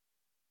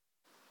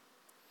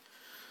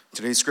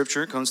Today's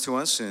scripture comes to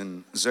us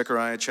in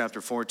Zechariah chapter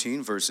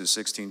 14, verses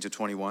 16 to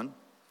 21.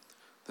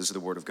 This is the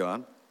word of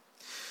God.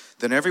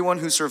 Then everyone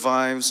who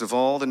survives of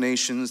all the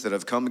nations that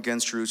have come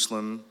against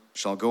Jerusalem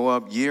shall go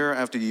up year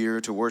after year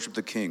to worship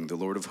the King, the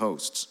Lord of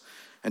hosts,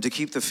 and to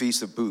keep the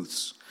Feast of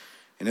Booths.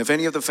 And if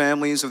any of the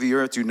families of the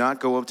earth do not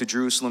go up to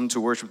Jerusalem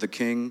to worship the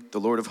King, the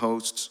Lord of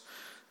hosts,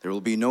 there will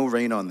be no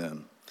rain on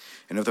them.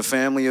 And if the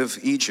family of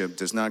Egypt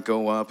does not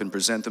go up and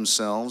present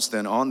themselves,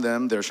 then on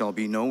them there shall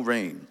be no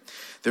rain.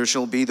 There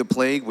shall be the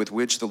plague with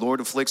which the Lord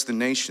afflicts the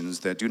nations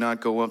that do not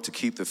go up to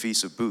keep the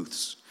Feast of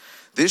Booths.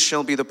 This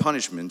shall be the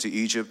punishment to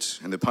Egypt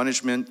and the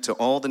punishment to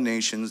all the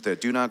nations that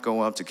do not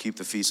go up to keep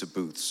the Feast of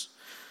Booths.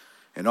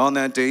 And on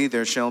that day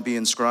there shall be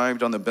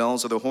inscribed on the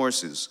bells of the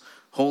horses,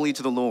 Holy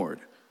to the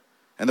Lord.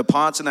 And the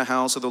pots in the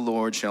house of the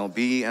Lord shall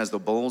be as the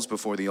bowls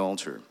before the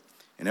altar.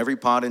 And every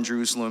pot in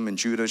Jerusalem and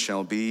Judah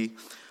shall be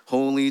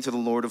holy to the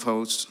Lord of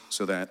hosts,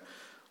 so that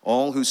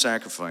all who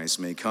sacrifice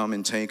may come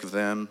and take of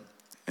them,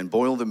 and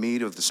boil the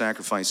meat of the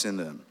sacrifice in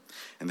them.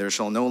 And there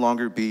shall no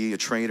longer be a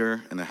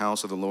traitor in the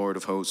house of the Lord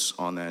of hosts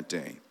on that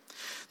day.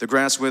 The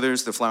grass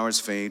withers, the flowers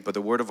fade, but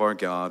the word of our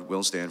God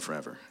will stand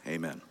forever.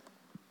 Amen.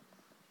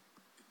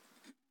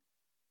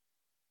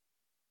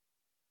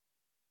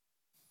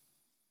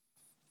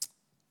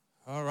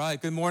 All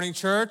right, good morning,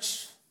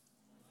 church.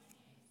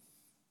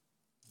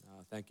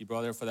 Thank you,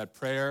 brother, for that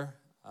prayer.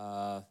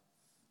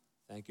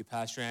 Thank you,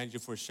 Pastor Andrew,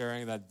 for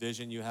sharing that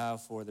vision you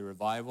have for the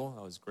revival.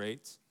 That was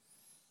great.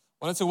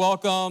 I wanted to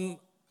welcome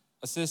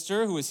a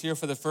sister who is here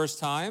for the first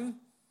time,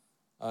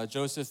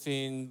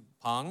 Josephine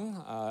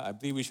Pang. I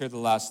believe we shared the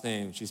last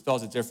name. She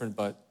spells it different,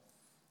 but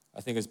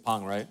I think it's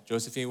Pang, right?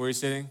 Josephine, where are you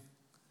sitting?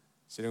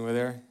 Sitting over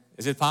there?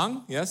 Is it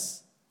Pang?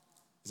 Yes?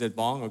 Is it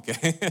Bong?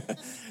 Okay.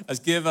 Let's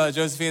give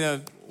Josephine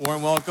a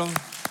warm welcome.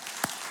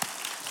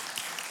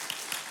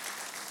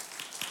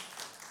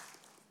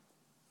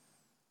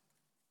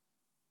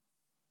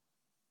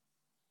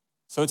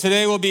 So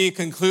today we'll be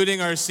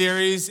concluding our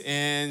series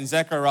in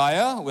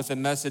Zechariah with a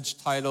message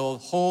titled,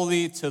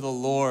 Holy to the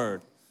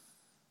Lord.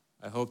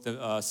 I hope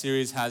the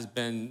series has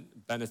been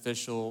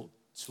beneficial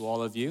to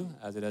all of you,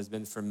 as it has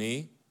been for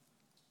me.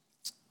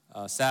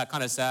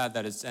 Kind of sad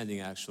that it's ending,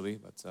 actually.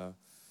 But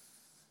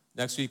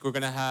next week we're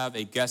going to have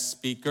a guest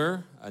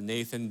speaker,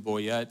 Nathan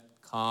Boyette,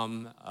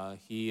 come.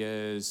 He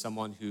is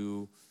someone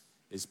who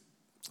is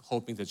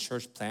hoping to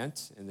church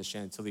plant in the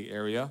Chantilly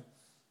area.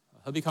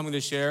 He'll be coming to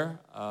share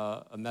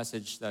a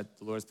message that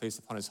the Lord has placed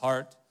upon his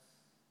heart.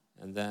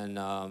 And then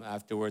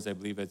afterwards, I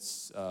believe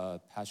it's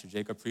Pastor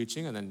Jacob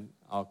preaching. And then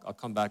I'll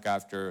come back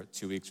after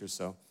 2 weeks or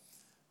so.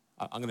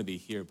 I'm going to be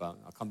here, but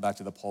I'll come back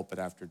to the pulpit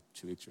after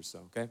 2 weeks or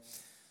so, okay?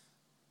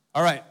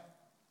 All right.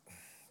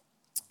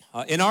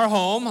 In our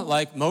home,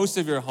 like most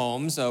of your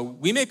homes,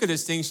 we make a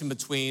distinction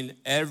between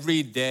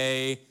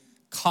everyday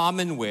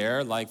common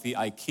ware, like the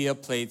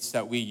IKEA plates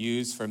that we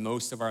use for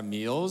most of our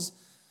meals,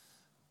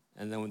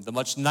 and then the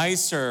much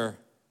nicer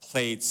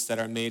plates that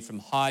are made from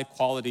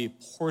high-quality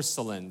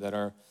porcelain that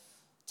are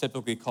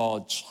typically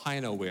called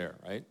Chinaware,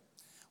 right?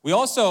 We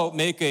also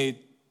make a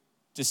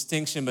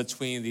distinction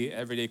between the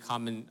everyday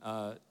common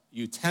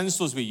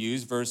utensils we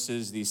use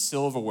versus the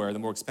silverware, the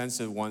more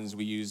expensive ones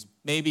we use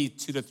maybe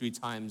 2 to 3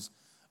 times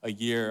a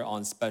year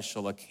on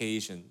special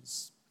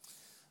occasions.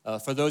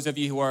 For those of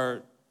you who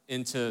are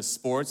into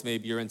sports,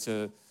 maybe you're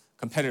into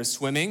competitive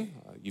swimming,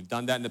 you've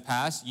done that in the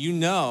past, you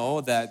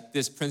know that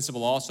this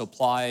principle also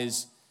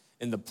applies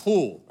in the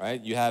pool, right?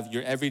 You have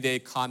your everyday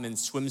common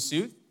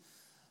swimsuit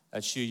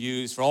that you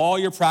use for all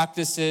your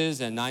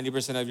practices and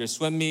 90% of your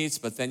swim meets,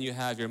 but then you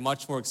have your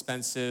much more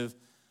expensive,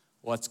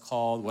 what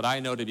I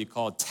know to be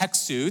called tech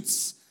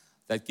suits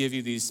that give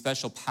you these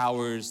special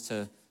powers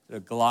to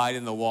glide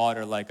in the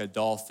water like a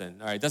dolphin.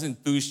 All right, it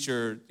doesn't boost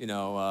your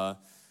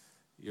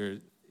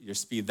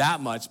speed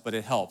that much, but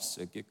it helps.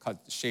 It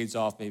cut the shades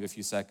off maybe a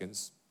few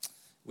seconds.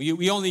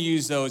 We only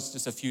use those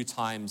just a few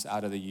times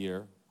out of the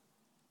year.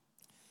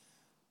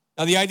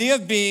 Now, the idea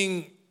of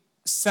being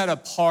set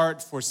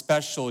apart for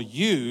special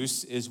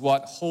use is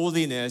what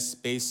holiness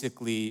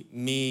basically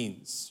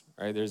means,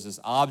 right? There's this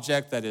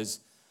object that is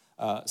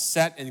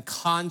set in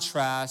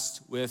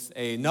contrast with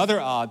another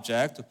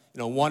object.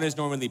 One is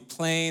normally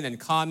plain and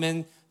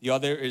common. The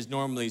other is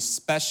normally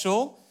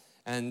special.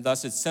 And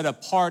thus it's set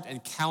apart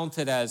and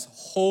counted as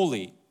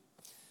holy.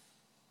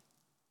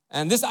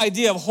 And this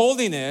idea of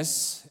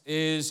holiness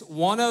is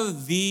one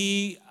of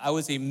the, I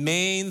would say,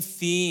 main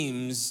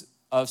themes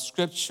of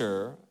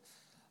Scripture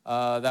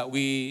that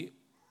we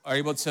are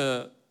able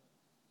to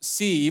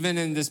see, even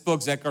in this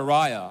book,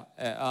 Zechariah.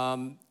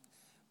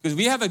 Because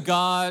we have a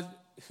God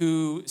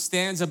who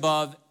stands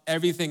above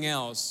everything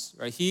else,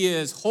 right? He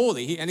is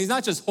holy. And he's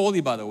not just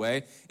holy, by the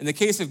way. In the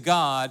case of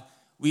God,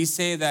 we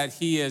say that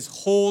he is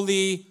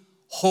holy,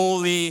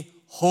 holy,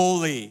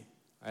 holy.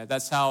 Right?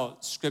 That's how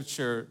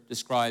Scripture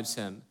describes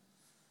him.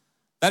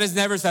 That is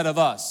never said of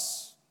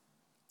us.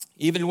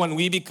 Even when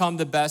we become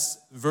the best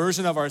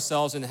version of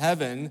ourselves in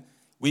heaven,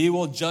 we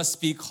will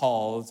just be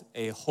called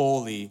a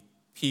holy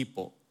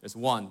people. There's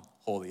one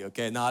holy,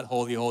 okay? Not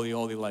holy, holy,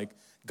 holy like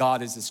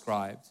God is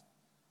described.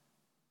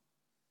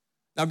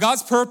 Now,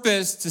 God's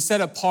purpose to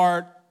set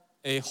apart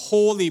a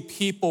holy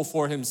people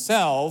for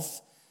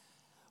himself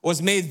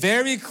was made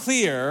very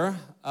clear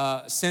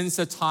since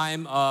the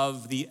time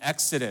of the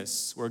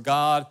Exodus, where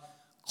God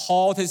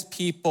called his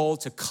people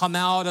to come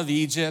out of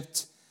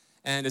Egypt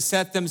and to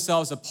set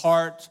themselves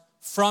apart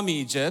from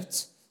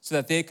Egypt so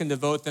that they can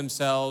devote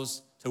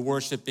themselves to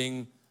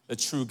worshiping the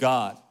true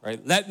God,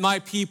 right? Let my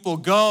people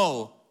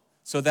go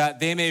so that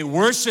they may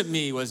worship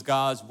me was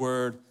God's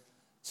word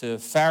to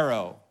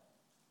Pharaoh.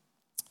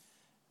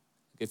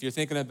 If you're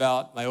thinking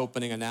about my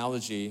opening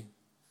analogy,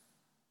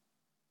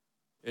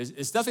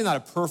 it's definitely not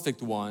a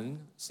perfect one,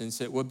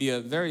 since it would be a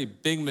very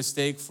big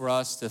mistake for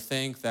us to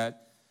think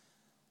that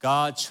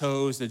God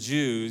chose the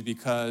Jews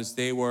because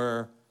they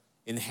were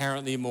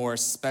inherently more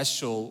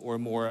special or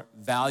more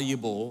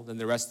valuable than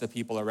the rest of the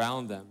people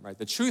around them, right?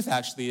 The truth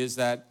actually is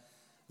that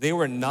they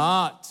were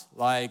not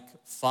like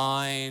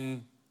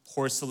fine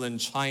porcelain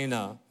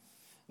china.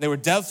 They were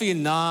definitely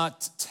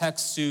not tech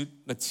suit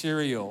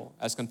material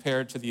as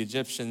compared to the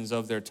Egyptians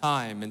of their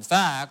time. In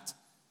fact,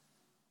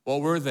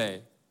 what were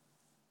they?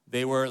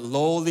 They were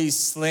lowly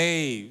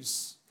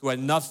slaves who had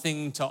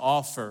nothing to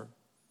offer.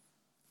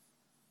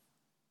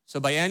 So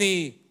by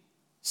any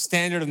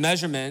standard of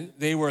measurement,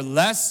 they were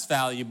less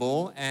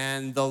valuable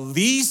and the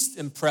least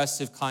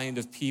impressive kind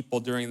of people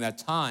during that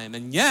time.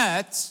 And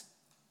yet,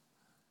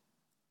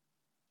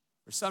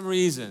 for some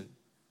reason,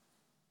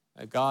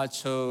 God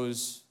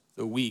chose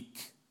the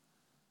weak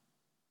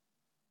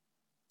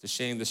to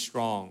shame the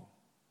strong.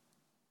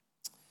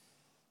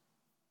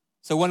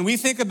 So when we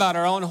think about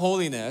our own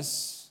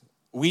holiness,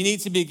 we need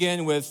to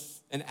begin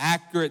with an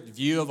accurate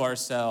view of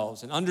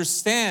ourselves and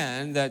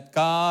understand that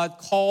God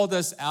called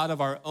us out of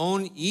our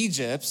own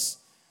Egypts,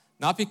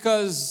 not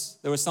because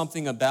there was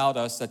something about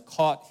us that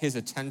caught his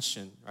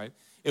attention, right?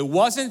 It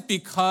wasn't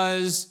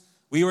because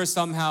we were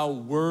somehow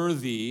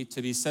worthy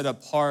to be set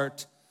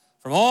apart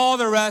from all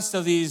the rest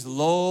of these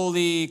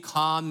lowly,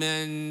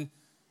 common,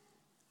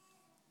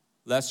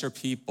 lesser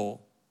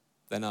people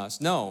than us.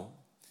 No,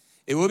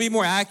 it would be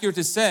more accurate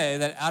to say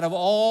that out of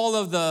all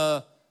of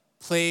the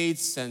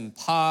plates and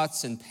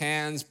pots and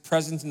pans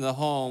present in the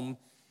home,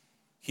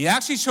 he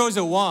actually chose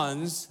the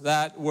ones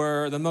that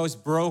were the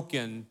most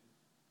broken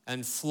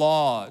and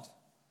flawed,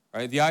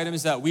 right? The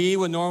items that we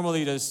would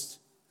normally just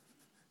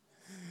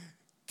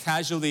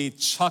casually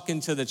chuck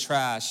into the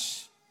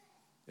trash.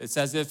 It's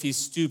as if he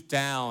stooped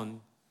down,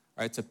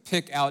 right, to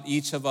pick out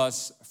each of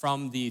us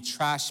from the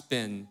trash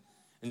bin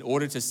in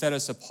order to set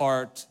us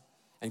apart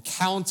and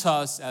count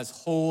us as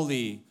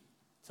holy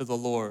to the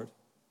Lord.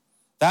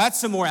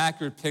 That's a more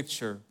accurate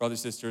picture,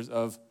 brothers and sisters,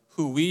 of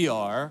who we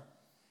are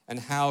and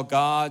how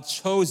God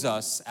chose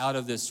us out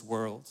of this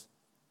world.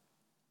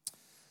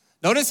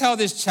 Notice how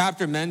this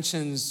chapter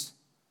mentions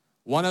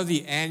one of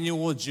the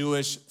annual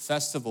Jewish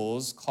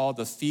festivals called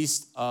the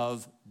Feast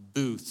of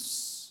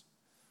Booths.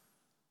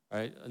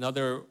 Right?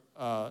 Another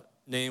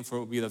name for it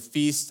would be the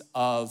Feast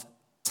of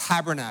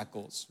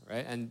Tabernacles,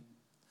 right? And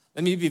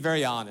let me be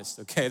very honest,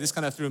 okay? This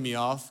kind of threw me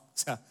off.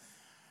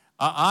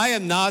 I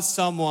am not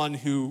someone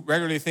who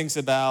regularly thinks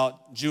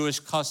about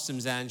Jewish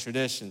customs and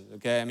traditions,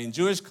 okay? I mean,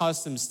 Jewish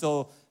customs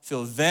still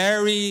feel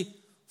very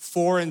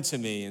foreign to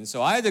me. And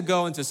so I had to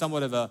go into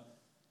somewhat of a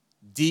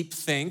deep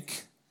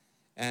think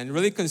and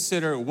really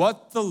consider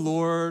what the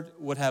Lord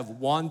would have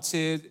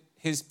wanted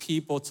his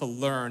people to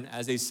learn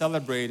as they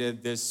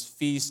celebrated this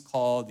feast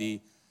called the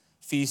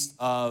Feast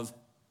of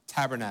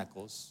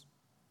Tabernacles.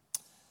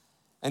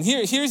 And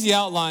here's the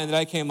outline that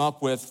I came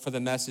up with for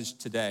the message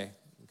today.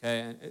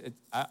 Okay,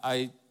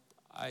 I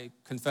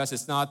confess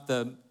it's not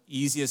the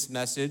easiest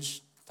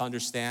message to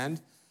understand.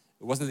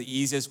 It wasn't the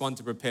easiest one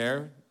to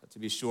prepare, to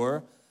be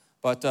sure.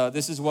 But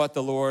this is what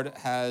the Lord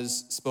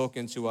has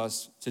spoken to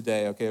us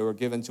today, okay, or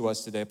given to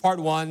us today. Part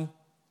 1,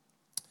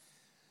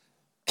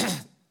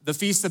 the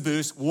Feast of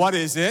Booths. What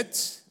is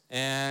it,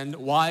 and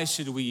why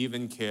should we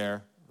even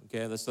care?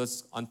 Okay,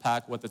 let's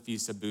unpack what the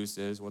Feast of Booths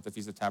is, what the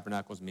Feast of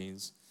Tabernacles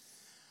means.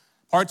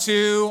 Part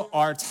 2,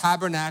 our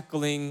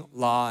tabernacling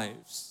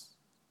lives.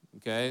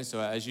 Okay, so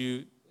as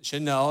you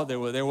should know,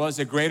 there was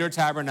a greater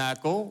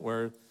tabernacle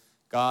where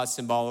God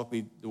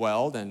symbolically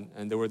dwelled, and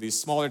there were these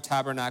smaller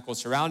tabernacles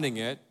surrounding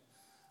it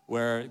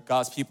where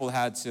God's people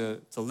had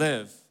to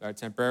live, right,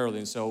 temporarily.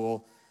 And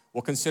so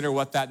we'll consider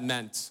what that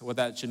meant, what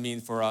that should mean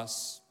for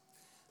us.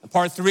 And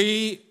part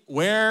 3,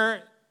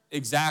 where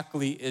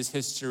exactly is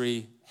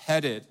history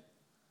headed?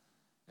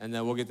 And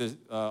then we'll get to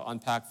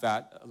unpack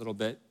that a little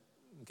bit.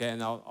 Okay,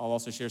 and I'll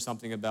also share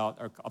something about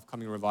our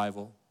upcoming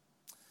revival.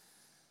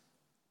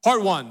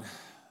 Part 1,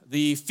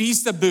 the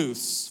Feast of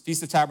Booths,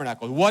 Feast of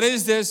Tabernacles. What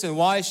is this and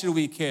why should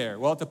we care?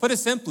 Well, to put it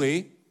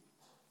simply,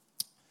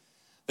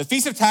 the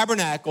Feast of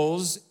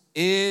Tabernacles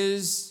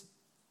is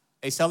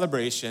a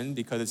celebration,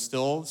 because it's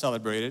still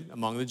celebrated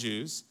among the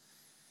Jews,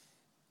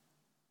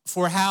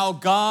 for how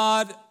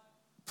God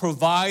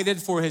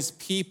provided for his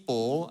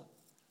people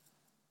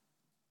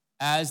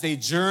as they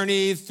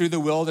journeyed through the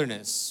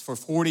wilderness for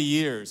 40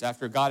 years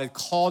after God had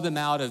called them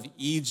out of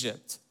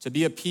Egypt to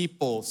be a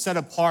people set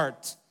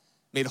apart,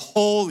 made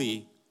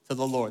holy to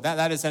the Lord.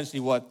 That is essentially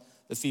what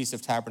the Feast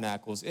of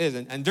Tabernacles is.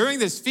 And during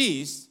this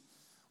feast,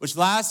 which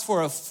lasts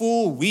for a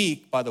full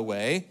week, by the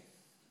way,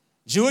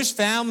 Jewish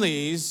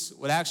families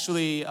would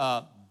actually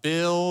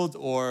build,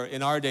 or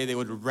in our day, they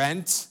would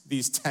rent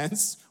these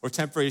tents or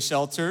temporary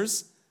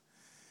shelters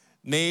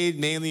made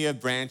mainly of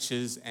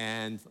branches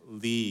and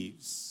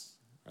leaves,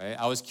 right?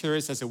 I was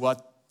curious as to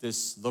what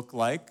this looked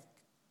like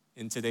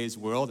in today's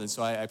world, and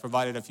so I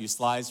provided a few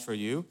slides for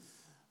you.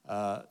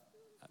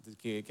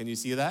 Can you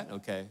see that?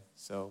 Okay,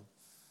 so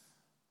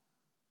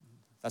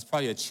that's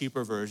probably a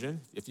cheaper version.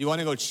 If you want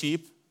to go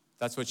cheap,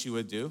 that's what you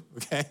would do,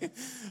 okay?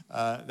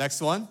 Next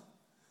one.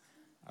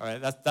 All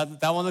right,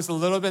 that one looks a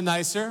little bit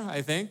nicer,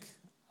 I think.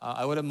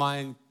 I wouldn't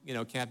mind,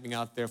 camping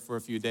out there for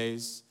a few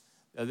days.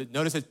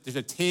 Notice that there's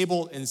a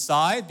table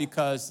inside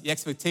because the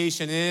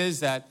expectation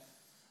is that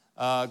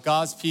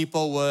God's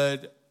people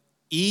would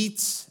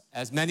eat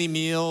as many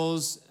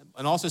meals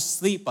and also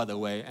sleep, by the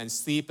way, and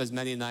sleep as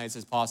many nights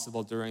as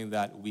possible during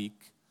that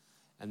week.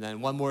 And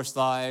then one more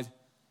slide.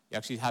 You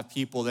actually have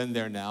people in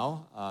there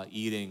now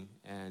eating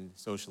and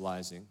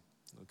socializing.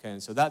 Okay,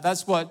 and so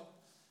that's what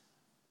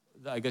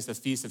I guess the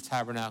Feast of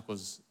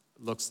Tabernacles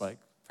looks like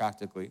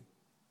practically.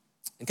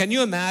 And can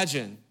you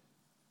imagine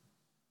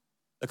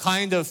the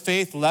kind of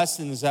faith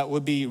lessons that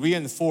would be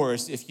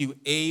reinforced if you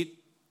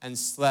ate and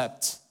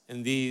slept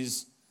in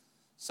these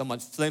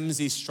somewhat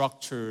flimsy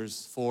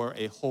structures for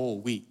a whole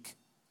week?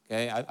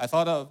 Okay, I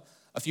thought of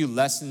a few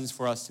lessons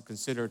for us to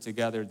consider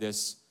together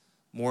this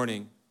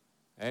morning.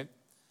 Okay?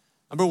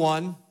 Number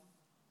one,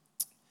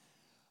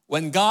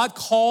 when God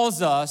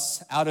calls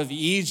us out of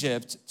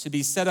Egypt to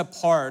be set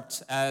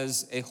apart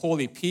as a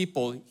holy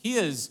people, he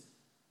is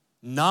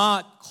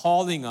not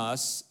calling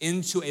us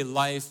into a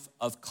life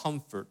of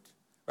comfort.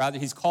 Rather,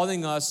 he's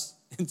calling us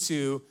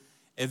into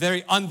a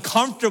very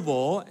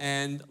uncomfortable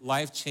and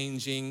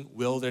life-changing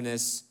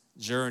wilderness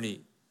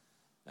journey.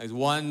 There's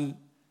one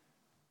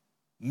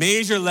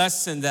major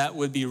lesson that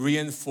would be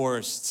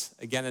reinforced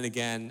again and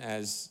again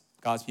as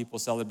God's people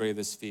celebrate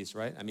this feast,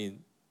 right? I mean,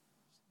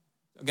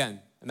 again,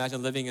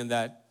 imagine living in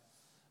that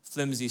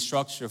flimsy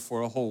structure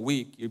for a whole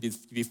week. You'd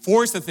be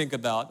forced to think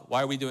about,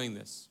 why are we doing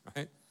this,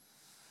 right?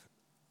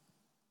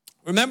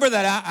 Remember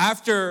that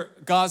after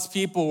God's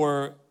people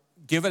were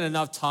given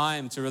enough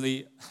time to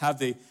really have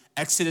the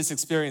Exodus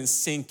experience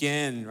sink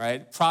in,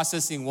 right?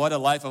 Processing what a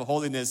life of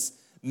holiness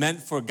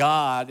meant for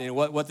God and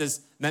what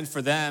this meant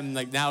for them,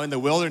 like now in the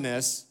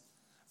wilderness.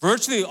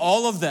 Virtually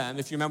all of them,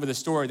 if you remember the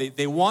story,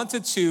 they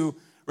wanted to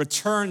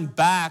return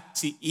back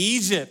to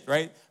Egypt,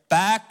 right?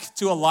 Back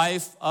to a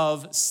life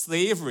of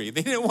slavery.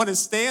 They didn't want to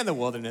stay in the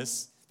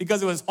wilderness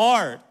because it was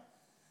hard.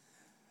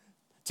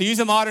 To use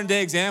a modern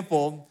day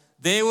example,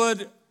 they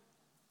would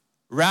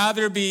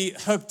rather be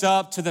hooked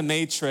up to the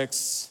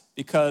matrix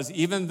because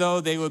even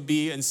though they would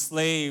be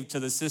enslaved to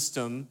the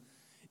system,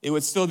 it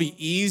would still be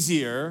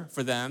easier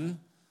for them,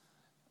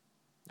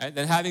 right,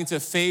 than having to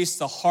face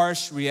the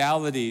harsh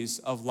realities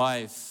of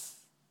life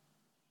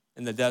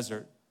in the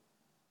desert.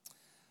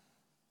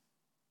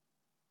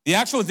 The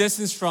actual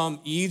distance from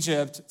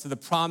Egypt to the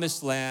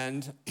promised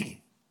land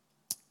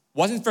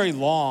wasn't very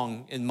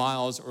long in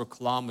miles or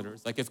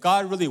kilometers. Like if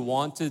God really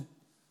wanted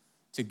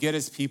to get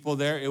his people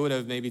there, it would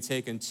have maybe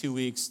taken 2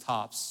 weeks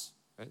tops.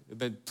 Right? It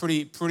would have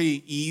been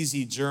pretty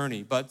easy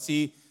journey. But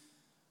see,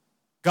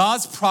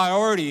 God's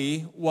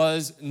priority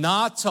was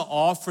not to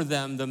offer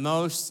them the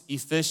most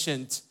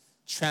efficient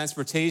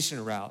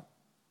transportation route.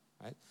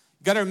 Right?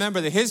 You got to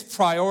remember that his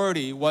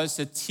priority was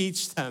to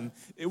teach them.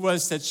 It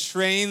was to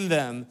train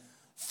them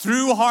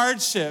through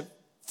hardship,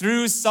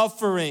 through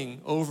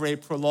suffering over a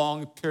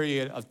prolonged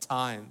period of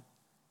time.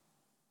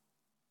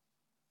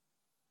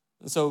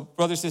 And so,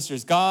 brothers and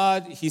sisters,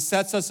 God, he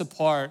sets us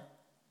apart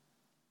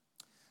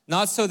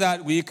not so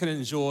that we can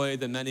enjoy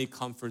the many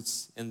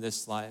comforts in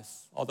this life,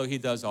 although he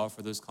does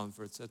offer those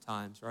comforts at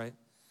times, right?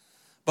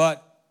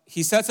 But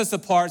he sets us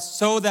apart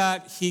so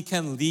that he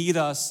can lead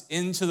us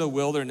into the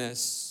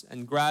wilderness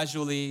and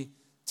gradually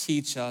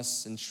teach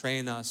us and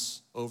train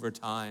us over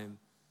time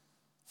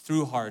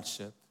through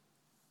hardship,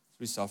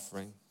 through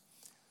suffering.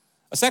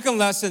 A second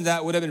lesson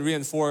that would have been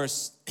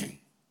reinforced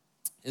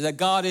is that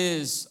God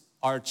is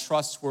our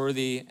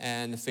trustworthy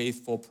and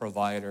faithful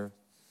provider.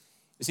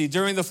 You see,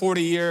 during the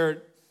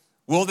 40-year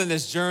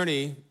wilderness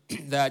journey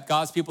that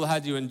God's people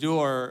had to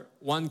endure,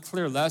 one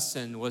clear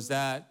lesson was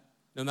that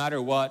no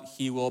matter what,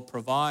 he will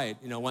provide.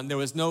 When there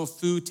was no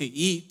food to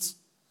eat,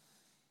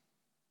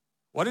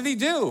 what did he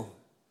do?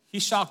 He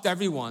shocked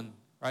everyone,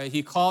 right?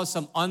 He caused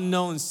some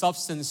unknown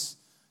substance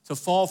to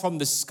fall from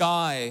the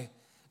sky,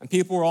 and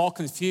people were all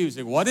confused.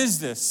 Like, what is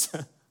this?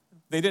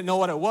 They didn't know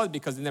what it was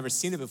because they'd never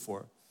seen it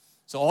before.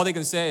 So all they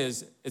can say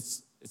is,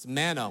 it's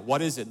manna.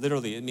 What is it?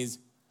 Literally,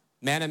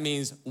 manna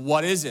means,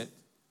 what is it?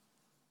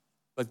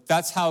 But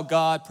that's how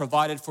God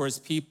provided for his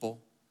people.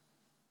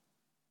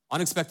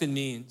 Unexpected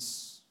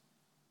means.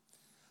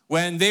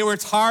 When they were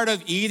tired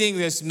of eating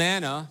this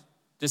manna,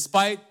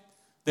 Despite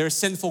their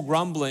sinful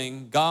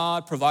grumbling,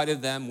 God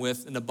provided them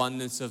with an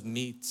abundance of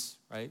meat,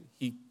 right?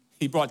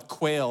 He brought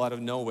quail out of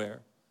nowhere,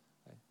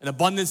 right? An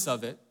abundance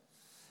of it.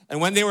 And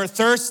when they were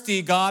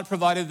thirsty, God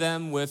provided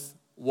them with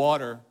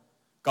water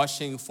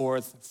gushing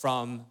forth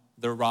from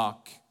the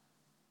rock.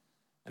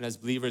 And as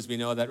believers, we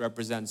know that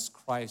represents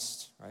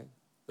Christ, right?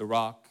 The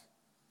rock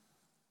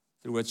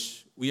through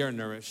which we are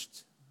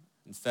nourished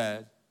and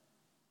fed,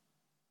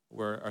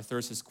 where our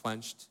thirst is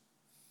quenched.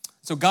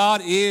 So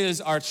God is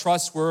our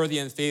trustworthy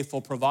and faithful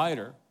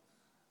provider.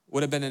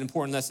 Would have been an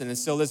important lesson, and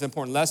still is an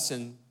important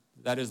lesson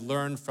that is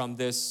learned from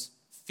this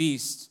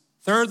feast.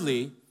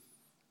 Thirdly,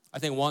 I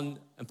think one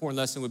important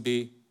lesson would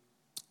be,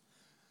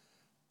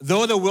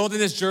 though the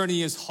wilderness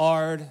journey is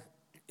hard,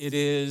 it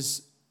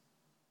is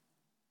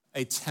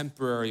a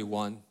temporary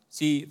one.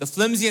 See, the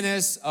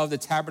flimsiness of the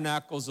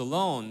tabernacles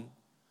alone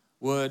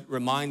would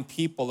remind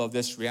people of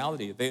this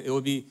reality. They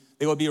would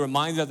be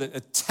reminded of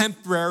the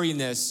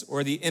temporariness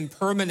or the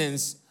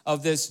impermanence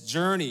of this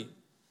journey.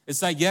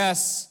 It's like,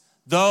 yes,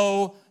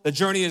 though the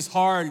journey is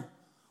hard,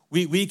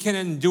 we can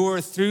endure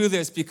through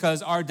this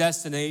because our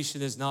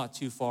destination is not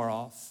too far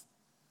off.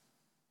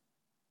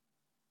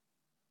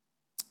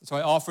 So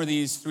I offer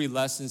these 3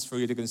 lessons for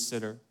you to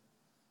consider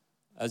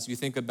as you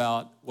think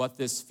about what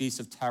this Feast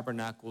of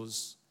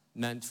Tabernacles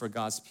meant for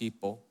God's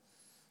people.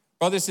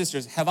 Brothers and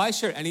sisters, have I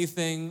shared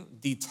anything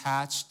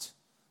detached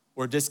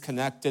or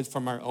disconnected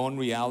from our own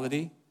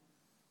reality?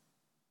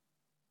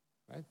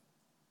 Right?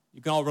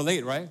 You can all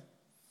relate, right?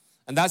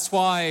 And that's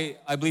why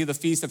I believe the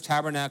Feast of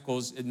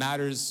Tabernacles, it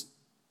matters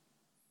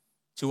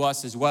to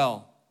us as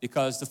well,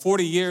 because the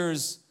 40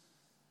 years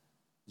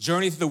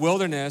journey through the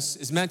wilderness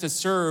is meant to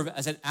serve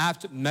as an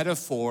apt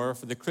metaphor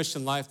for the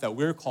Christian life that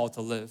we're called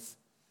to live.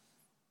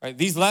 Right?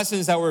 These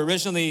lessons that were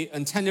originally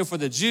intended for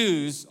the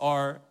Jews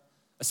are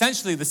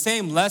essentially the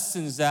same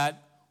lessons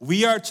that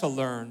we are to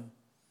learn.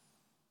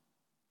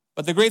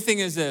 But the great thing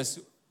is this: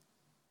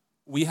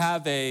 we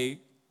have a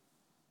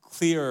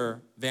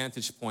clearer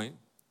vantage point,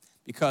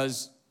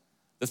 because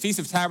the Feast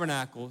of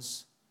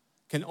Tabernacles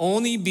can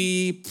only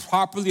be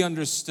properly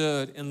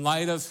understood in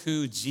light of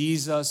who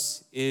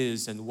Jesus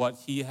is and what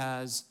he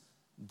has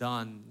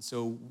done.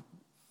 So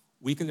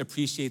we can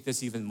appreciate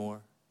this even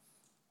more.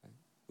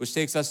 Which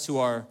takes us to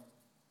our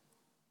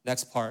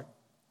next part,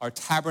 our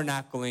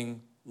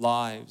tabernacling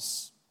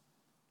lives.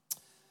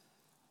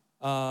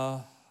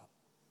 One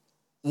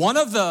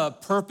of the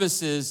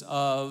purposes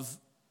of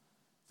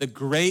the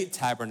great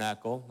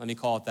tabernacle, let me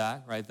call it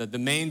that, right? The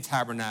main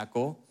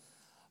tabernacle,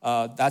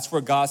 that's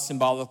where God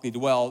symbolically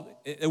dwelled.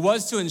 It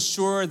was to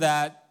ensure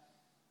that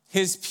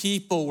his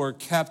people were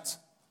kept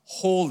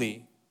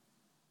holy,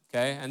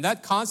 okay? And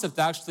that concept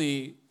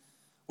actually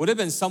would have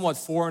been somewhat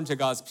foreign to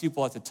God's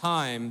people at the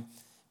time,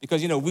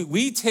 because,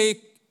 we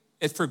take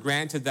it for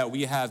granted that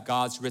we have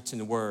God's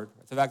written word.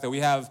 The fact that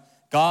we have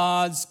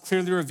God's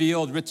clearly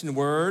revealed written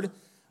word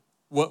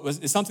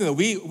is something that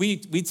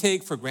we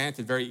take for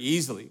granted very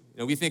easily.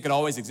 We think it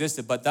always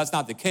existed, but that's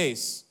not the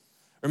case.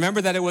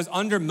 Remember that it was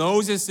under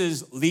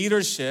Moses'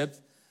 leadership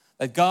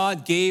that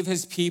God gave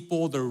his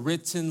people the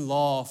written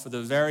law for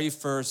the very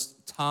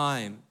first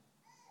time.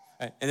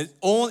 And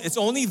it's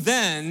only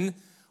then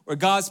where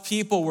God's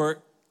people were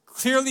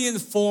clearly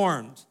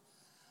informed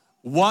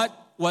what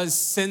was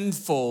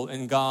sinful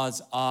in God's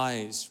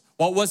eyes,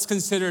 what was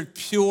considered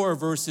pure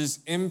versus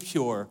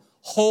impure,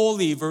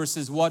 holy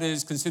versus what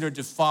is considered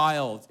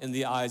defiled in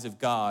the eyes of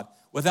God.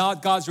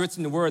 Without God's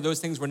written word, those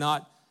things were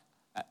not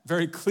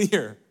very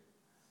clear.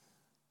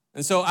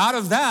 And so out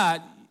of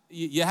that,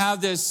 you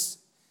have this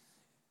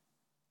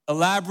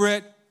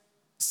elaborate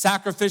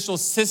sacrificial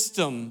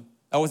system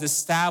that was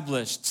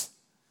established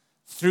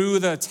through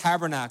the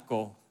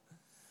tabernacle,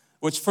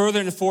 which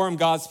further informed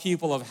God's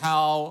people of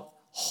how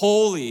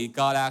holy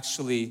God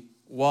actually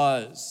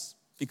was.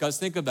 Because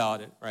think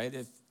about it,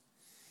 right?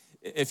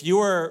 If you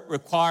were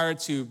required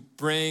to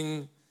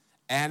bring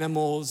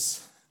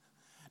animals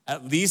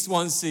at least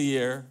once a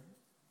year,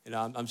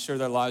 I'm sure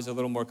their lives are a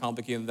little more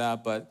complicated than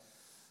that, but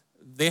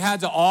they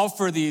had to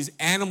offer these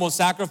animal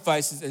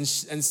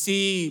sacrifices and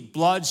see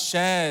blood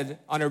shed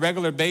on a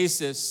regular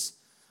basis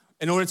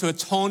in order to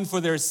atone for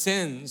their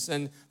sins.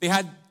 And they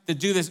had to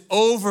do this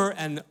over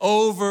and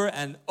over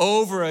and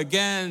over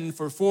again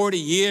for 40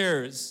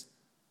 years.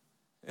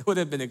 It would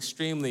have been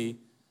extremely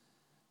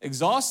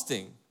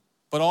exhausting,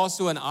 but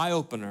also an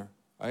eye-opener,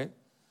 right?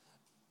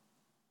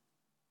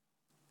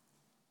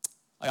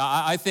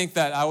 I think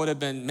that I would have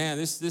been, man,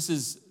 this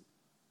is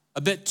a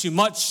bit too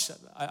much,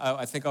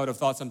 I think I would have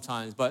thought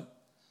sometimes. But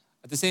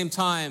at the same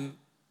time,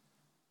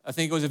 I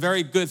think it was a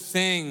very good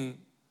thing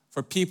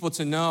for people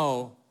to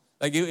know.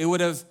 Like it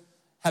would have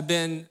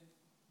been,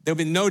 there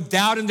would be no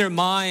doubt in their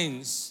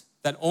minds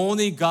that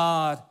only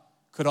God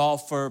could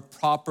offer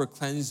proper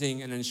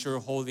cleansing and ensure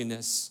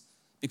holiness,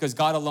 because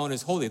God alone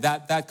is holy.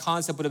 That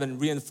concept would have been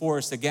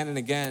reinforced again and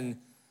again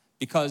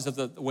because of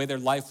the way their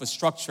life was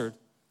structured.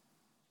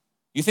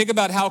 You think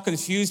about how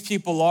confused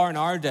people are in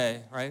our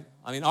day, right?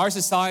 I mean, our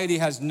society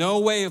has no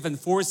way of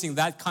enforcing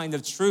that kind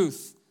of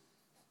truth.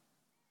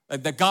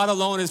 Like that God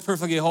alone is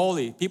perfectly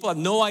holy. People have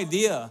no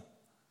idea.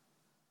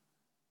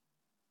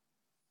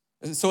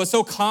 And so it's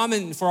so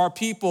common for our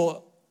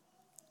people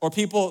or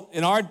people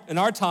in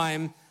our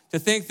time to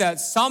think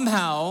that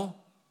somehow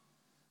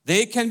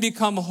they can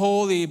become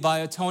holy by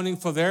atoning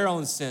for their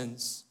own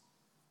sins.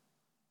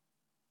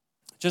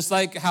 Just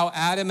like how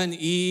Adam and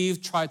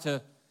Eve tried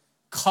to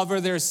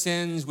cover their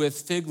sins with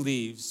fig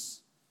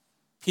leaves.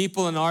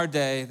 People in our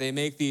day, they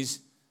make these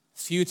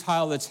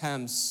futile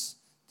attempts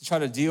to try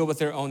to deal with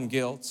their own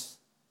guilt.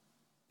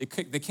 They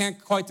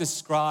can't quite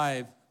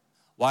describe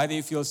why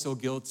they feel so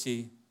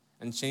guilty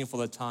and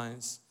shameful at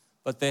times,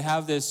 but they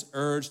have this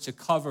urge to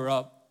cover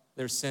up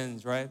their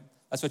sins, right?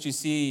 That's what you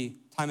see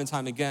time and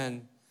time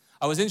again.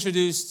 I was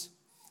introduced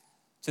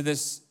to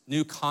this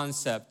new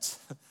concept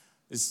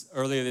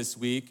earlier this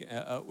week,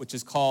 which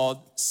is called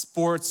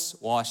sports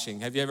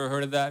washing. Have you ever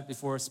heard of that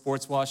before,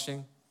 sports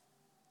washing?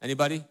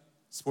 Anybody?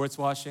 Sports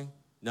washing?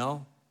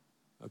 No?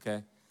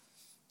 Okay.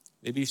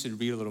 Maybe you should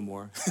read a little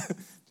more.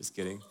 Just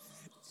kidding.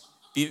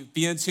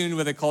 Be in tune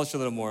with the culture a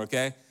little more,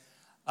 okay?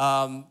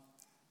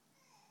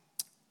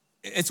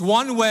 It's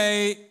one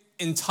way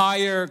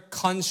entire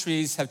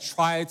countries have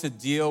tried to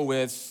deal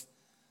with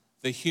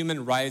the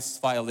human rights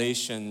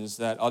violations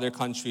that other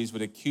countries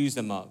would accuse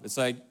them of. It's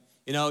like,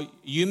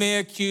 you may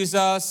accuse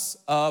us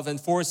of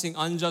enforcing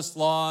unjust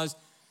laws.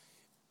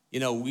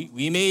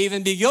 We may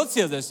even be guilty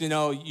of this.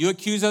 You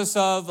accuse us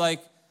of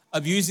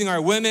abusing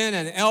our women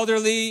and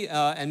elderly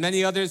and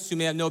many others who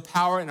may have no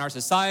power in our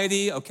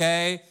society,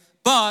 okay?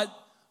 But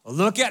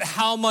look at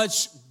how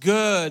much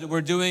good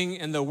we're doing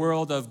in the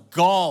world of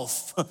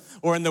golf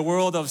or in the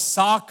world of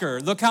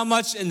soccer. Look how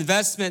much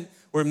investment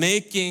we're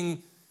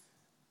making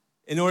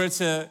in order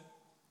to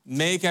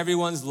make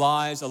everyone's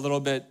lives a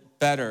little bit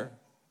better.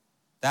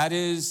 That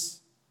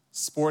is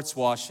sports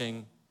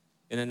washing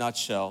in a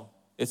nutshell.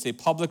 It's a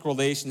public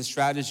relations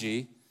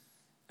strategy,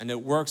 and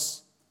it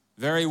works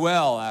very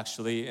well,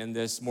 actually, in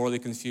this morally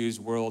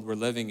confused world we're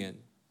living in.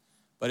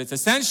 But it's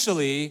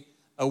essentially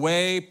a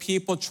way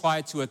people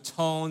try to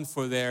atone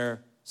for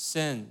their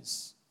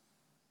sins.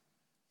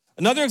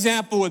 Another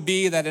example would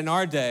be that in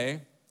our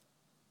day,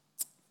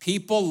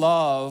 people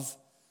love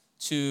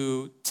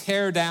to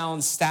tear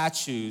down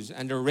statues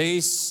and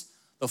erase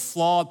the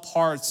flawed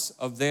parts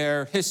of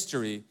their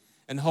history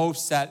in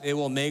hopes that it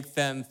will make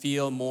them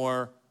feel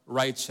more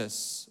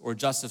righteous or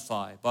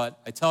justified. But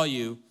I tell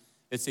you,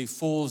 it's a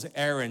fool's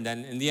errand,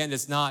 and in the end,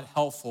 it's not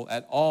helpful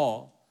at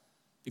all,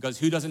 because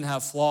who doesn't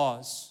have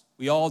flaws?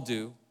 We all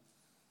do.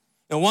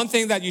 Now, one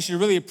thing that you should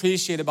really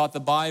appreciate about the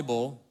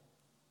Bible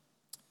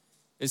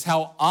is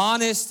how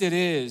honest it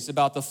is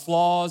about the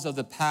flaws of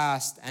the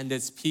past and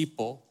its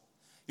people.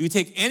 You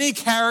take any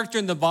character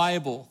in the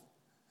Bible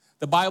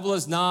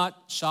is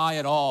not shy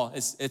at all.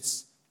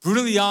 It's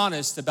brutally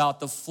honest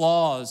about the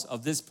flaws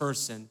of this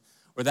person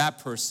or that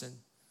person.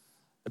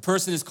 The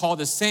person is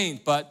called a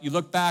saint, but you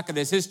look back at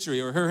his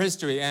history or her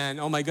history and,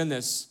 oh my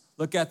goodness,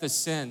 look at the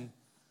sin.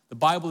 The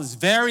Bible is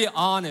very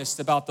honest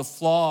about the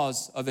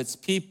flaws of its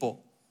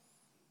people.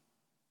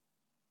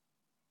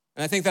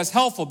 And I think that's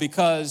helpful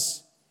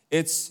because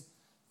it's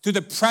through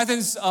the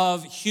presence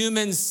of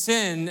human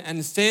sin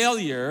and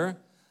failure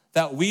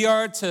that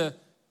we're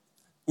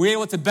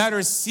able to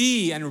better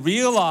see and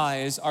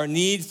realize our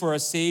need for a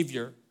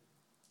Savior,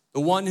 the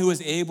one who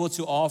is able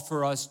to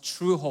offer us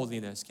true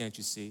holiness, can't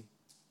you see?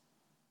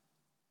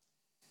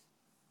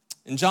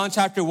 In John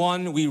chapter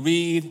 1, we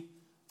read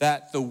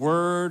that the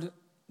Word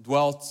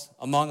dwelt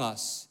among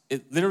us.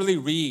 It literally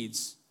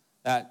reads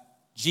that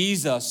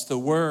Jesus, the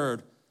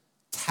Word,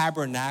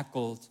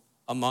 tabernacled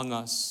among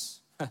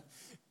us.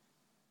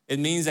 It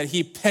means that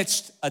he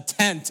pitched a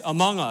tent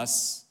among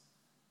us.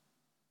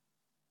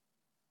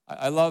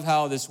 I love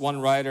how this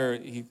one writer,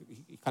 he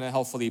kind of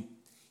helpfully,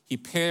 he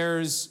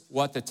pairs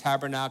what the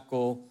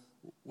tabernacle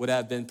would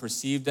have been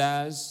perceived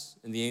as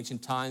in the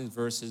ancient times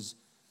versus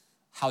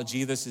how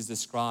Jesus is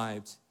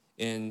described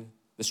in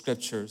the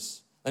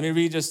scriptures. Let me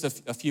read just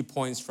a few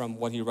points from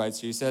what he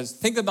writes here. He says,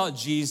 think about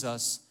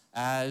Jesus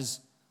as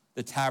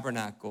the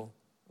tabernacle.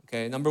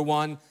 Okay, number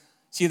one,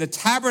 see, the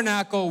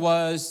tabernacle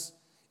was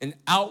an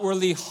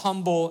outwardly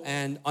humble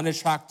and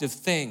unattractive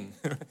thing.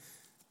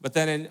 But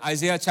then in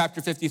Isaiah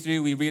chapter 53,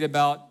 we read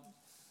about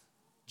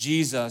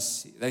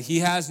Jesus, that he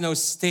has no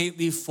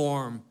stately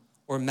form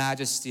or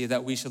majesty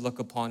that we should look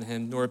upon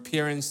him, nor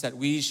appearance that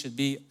we should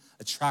be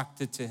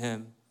attracted to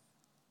him,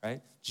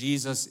 right?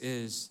 Jesus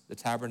is the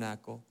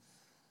tabernacle.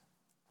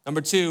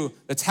 Number two,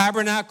 the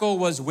tabernacle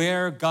was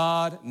where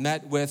God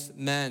met with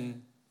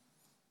men.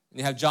 And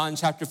you have John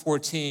chapter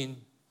 14,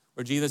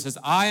 where Jesus says,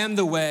 I am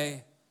the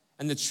way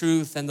and the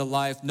truth and the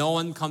life. No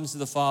one comes to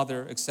the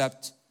Father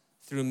except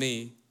through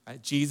me.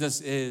 Right?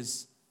 Jesus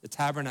is the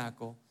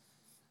tabernacle.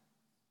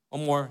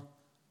 One more.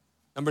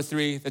 Number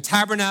three, the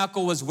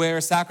tabernacle was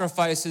where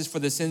sacrifices for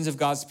the sins of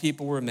God's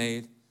people were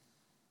made.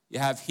 You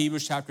have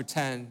Hebrews chapter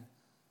 10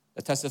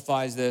 that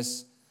testifies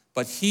this.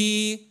 But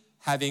he,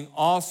 having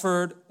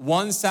offered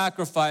one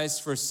sacrifice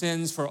for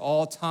sins for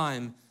all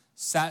time,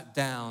 sat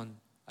down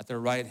at the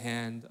right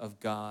hand of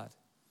God.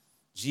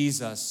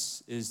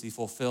 Jesus is the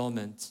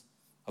fulfillment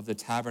of the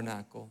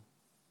tabernacle.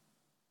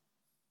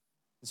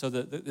 So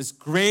this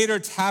greater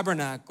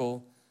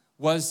tabernacle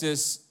was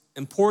this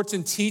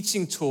important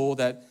teaching tool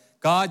that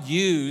God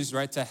used,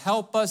 right, to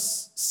help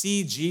us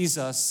see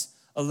Jesus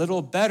a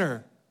little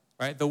better,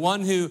 right? The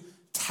one who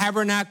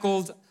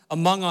tabernacled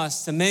among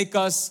us to make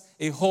us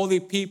a holy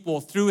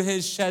people through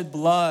his shed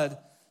blood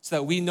so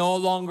that we no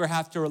longer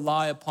have to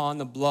rely upon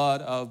the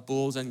blood of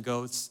bulls and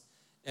goats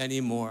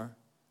anymore,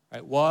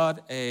 right?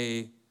 What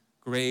a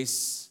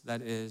grace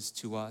that is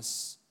to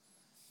us.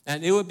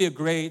 And it would be a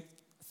great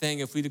thing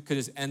if we could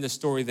just end the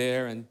story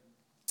there and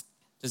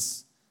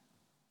just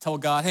tell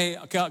God, hey,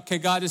 okay,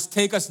 God, just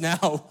take us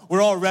now.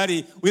 We're all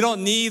ready. We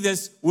don't need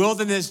this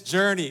wilderness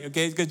journey,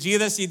 okay? Because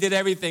Jesus, he did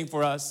everything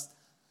for us,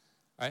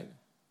 right?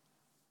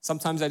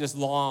 Sometimes I just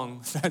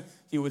long that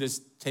he would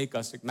just take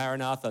us, like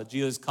Maranatha,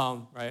 Jesus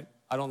come, right?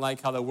 I don't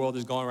like how the world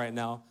is going right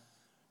now.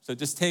 So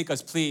just take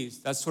us, please.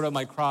 That's sort of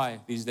my cry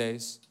these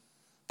days.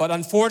 But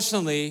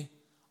unfortunately,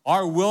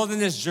 our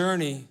wilderness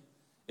journey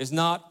is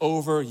not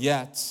over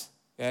yet,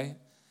 okay?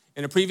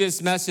 In a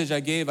previous message I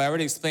gave, I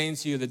already explained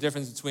to you the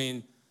difference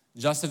between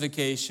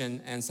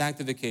justification and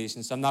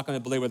sanctification. So I'm not going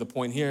to belabor the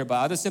point here, but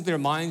I'll just simply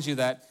remind you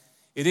that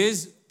it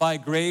is by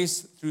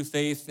grace through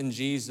faith in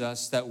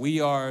Jesus that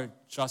we are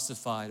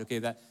justified, okay?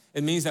 That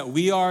it means that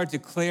we are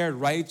declared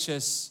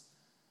righteous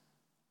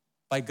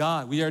by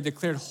God. We are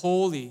declared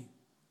holy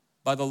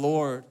by the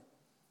Lord,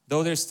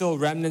 though there's still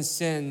remnant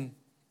sin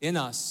in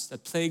us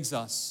that plagues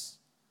us,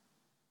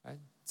 right?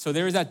 So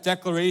there is that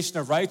declaration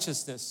of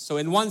righteousness. So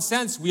in one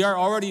sense, we are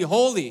already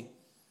holy.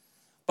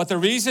 But the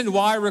reason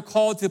why we're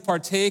called to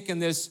partake in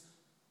this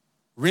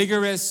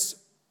rigorous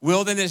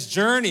wilderness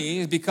journey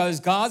is because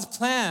God's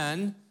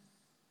plan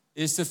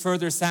is to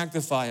further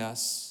sanctify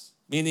us,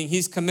 meaning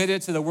he's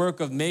committed to the work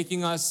of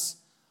making us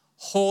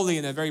holy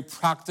in a very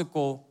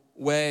practical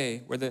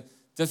way, where the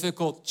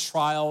difficult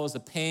trials, the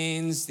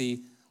pains,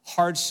 the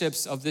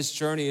hardships of this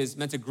journey is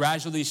meant to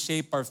gradually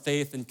shape our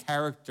faith and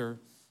character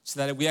so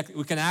that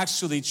we can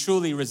actually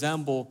truly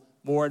resemble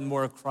more and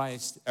more of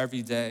Christ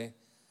every day.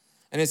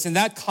 And it's in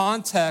that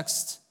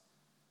context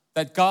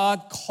that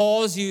God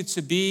calls you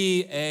to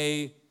be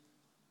a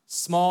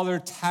smaller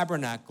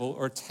tabernacle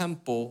or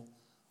temple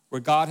where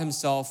God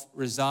himself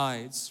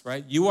resides,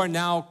 right? You are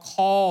now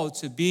called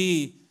to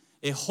be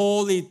a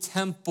holy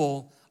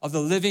temple of the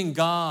living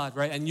God,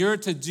 right? And you're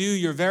to do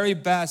your very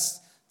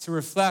best to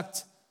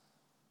reflect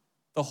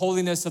the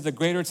holiness of the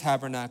greater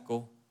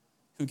tabernacle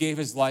who gave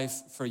his life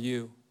for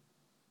you.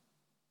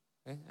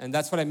 Okay? And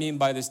that's what I mean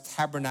by this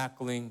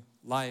tabernacling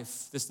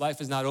life. This life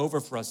is not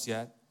over for us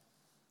yet.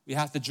 We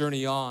have to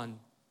journey on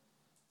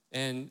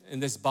in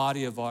this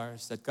body of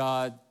ours that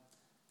God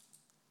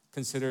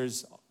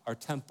considers our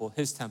temple,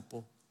 his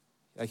temple,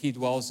 that he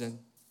dwells in.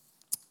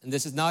 And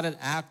this is not an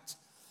act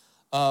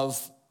of,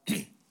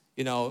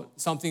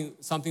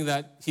 something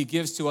that he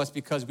gives to us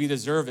because we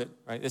deserve it,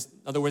 right? In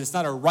other words, it's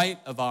not a right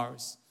of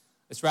ours.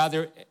 It's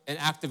rather an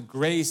act of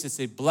grace. It's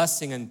a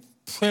blessing and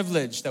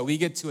privilege that we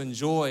get to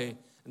enjoy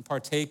and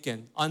partake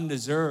in,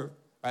 undeserved.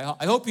 Right?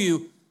 I hope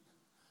you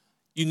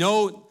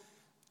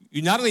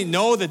not only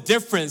know the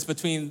difference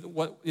between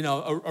what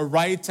a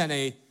right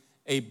and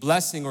a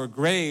blessing or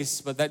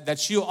grace, but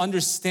that you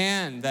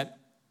understand that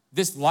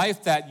this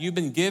life that you've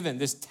been given,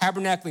 this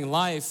tabernacling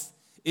life,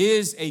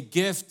 is a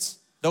gift.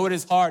 Though it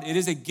is hard, it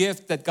is a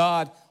gift that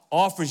God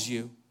offers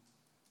you.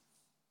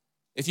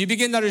 If you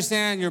begin to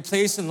understand your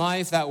place in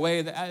life that way,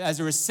 as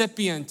a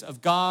recipient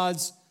of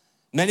God's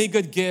many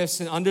good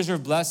gifts and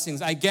undeserved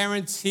blessings, I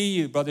guarantee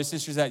you, brothers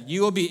and sisters, that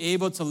you will be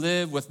able to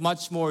live with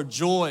much more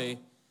joy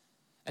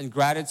and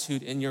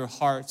gratitude in your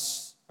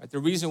hearts. Right? The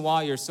reason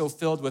why you're so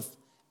filled with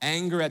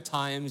anger at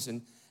times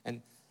and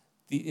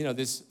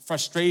this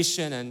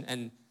frustration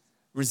and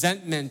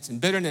resentment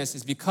and bitterness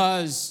is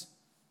because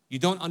you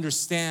don't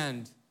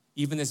understand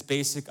even this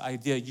basic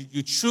idea.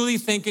 You truly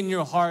think in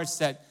your hearts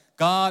that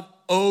God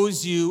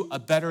owes you a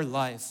better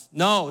life.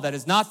 No, that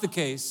is not the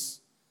case.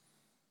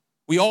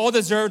 We all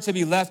deserve to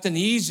be left in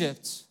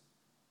Egypt.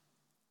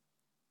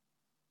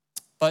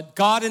 But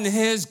God in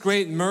his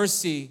great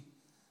mercy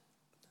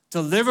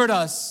delivered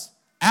us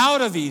out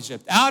of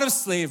Egypt, out of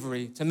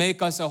slavery, to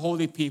make us a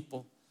holy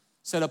people,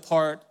 set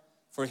apart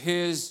for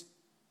his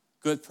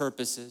good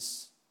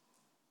purposes.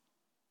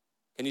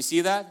 Can you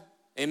see that?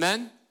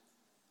 Amen?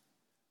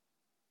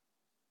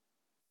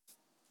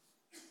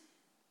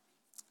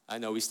 I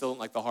know we still don't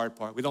like the hard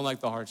part. We don't like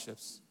the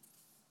hardships.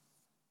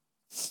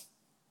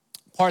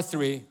 Part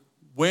 3,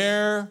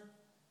 where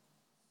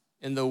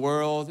in the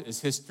world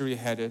is history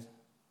headed?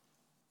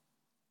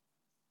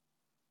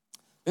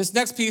 This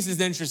next piece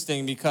is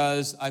interesting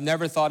because I've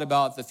never thought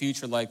about the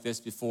future like this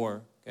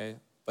before, okay?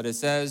 But it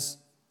says,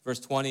 verse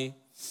 20,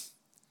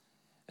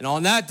 and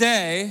on that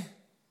day,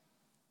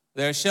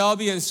 there shall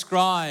be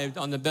inscribed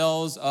on the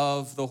bells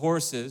of the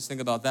horses, think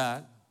about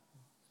that.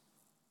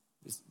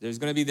 There's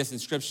going to be this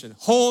inscription,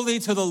 holy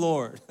to the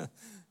Lord.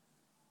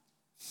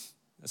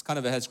 That's kind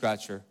of a head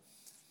scratcher.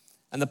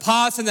 And the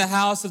pots in the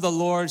house of the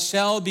Lord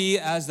shall be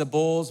as the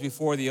bowls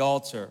before the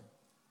altar.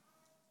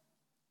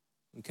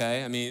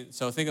 Okay, I mean,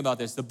 so think about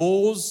this. The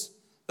bowls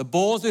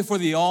before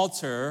the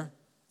altar,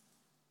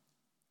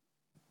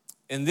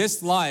 in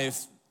this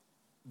life,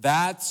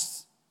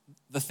 that's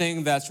the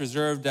thing that's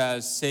reserved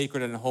as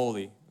sacred and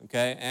holy,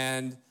 okay?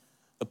 And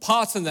the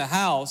pots in the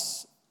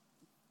house,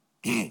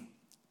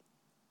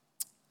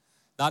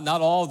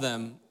 not all of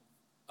them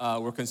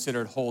were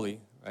considered holy,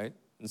 right?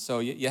 And so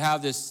you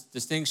have this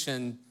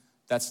distinction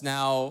that's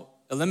now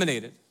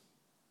eliminated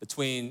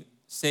between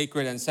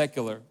sacred and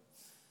secular.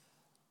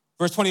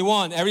 Verse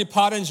 21, every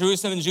pot in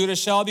Jerusalem and Judah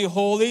shall be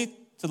holy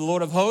to the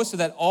Lord of hosts, so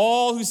that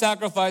all who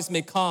sacrifice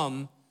may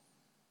come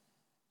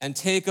and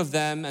take of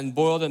them and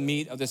boil the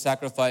meat of the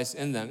sacrifice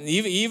in them. And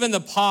even the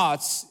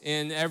pots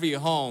in every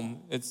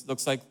home, it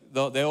looks like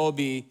they will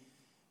be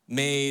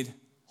made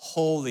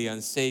holy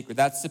and sacred.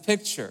 That's the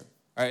picture,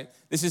 right?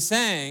 This is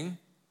saying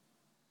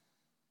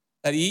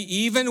that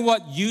even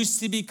what used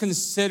to be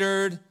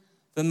considered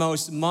the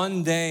most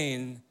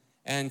mundane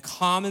and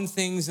common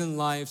things in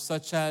life,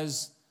 such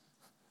as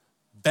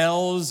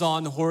bells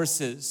on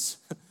horses,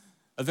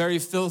 a very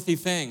filthy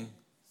thing.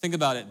 Think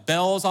about it,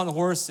 bells on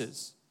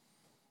horses.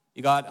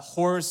 You got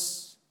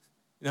horse,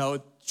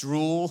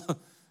 drool,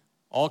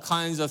 all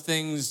kinds of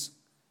things,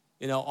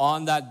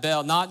 on that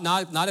bell.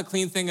 Not a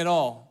clean thing at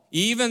all.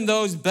 Even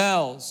those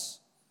bells.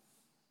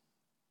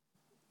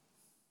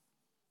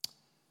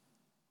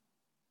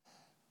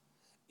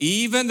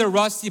 Even the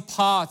rusty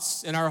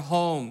pots in our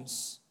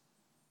homes,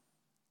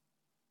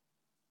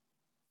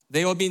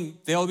 they will be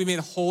made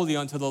holy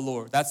unto the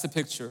Lord. That's the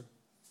picture,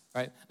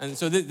 right? And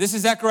so this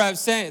is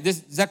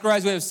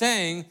Zechariah's way of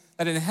saying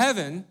that in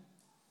heaven,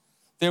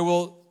 there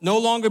will no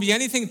longer be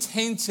anything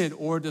tainted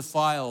or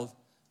defiled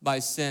by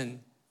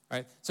sin,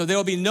 right? So there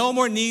will be no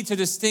more need to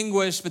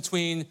distinguish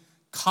between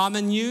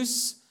common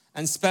use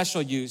and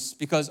special use,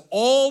 because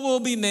all will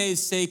be made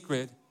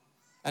sacred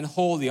and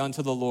holy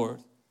unto the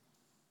Lord.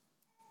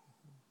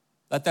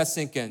 Let that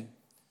sink in.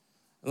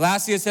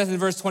 Lastly, it says in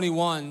verse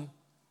 21,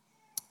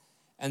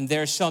 and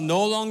there shall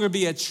no longer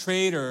be a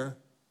traitor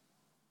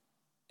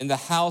in the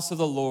house of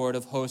the Lord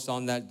of hosts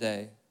on that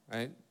day,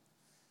 right?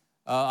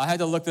 I had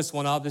to look this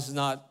one up. This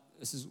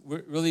is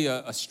really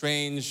a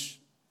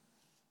strange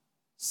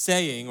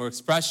saying or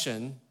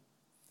expression.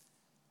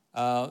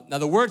 Now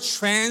the word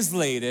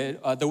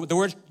translated,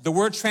 the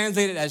word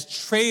translated as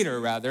traitor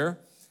rather,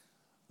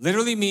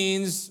 literally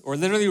means or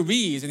literally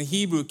reads in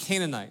Hebrew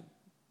Canaanite.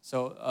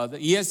 So the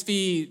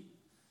ESV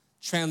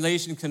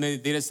translation committee,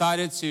 they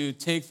decided to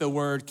take the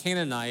word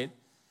Canaanite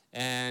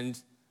and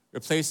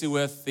replace it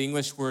with the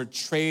English word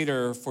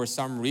traitor for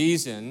some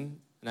reason.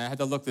 And I had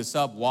to look this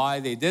up, why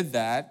they did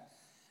that.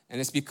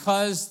 And it's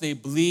because they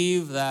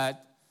believe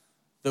that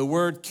the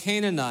word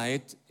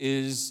Canaanite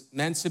is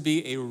meant to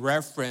be a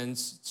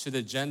reference to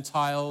the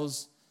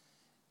Gentiles,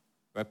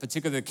 right?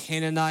 Particularly the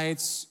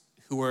Canaanites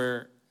who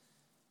were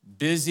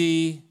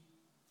busy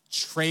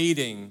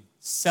trading,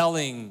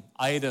 selling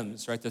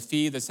items, right, to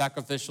feed the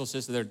sacrificial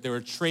system. They were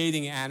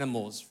trading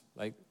animals,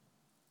 like,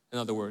 in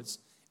other words,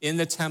 in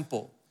the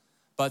temple.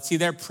 But see,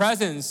 their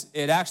presence,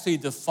 it actually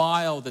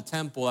defiled the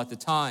temple at the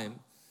time.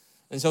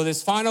 And so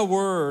this final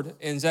word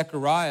in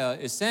Zechariah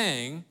is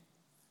saying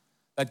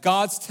that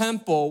God's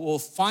temple will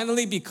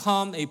finally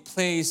become a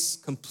place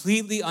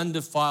completely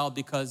undefiled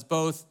because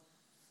both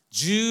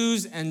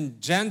Jews and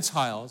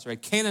Gentiles,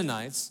 right,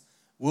 Canaanites,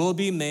 will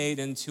be made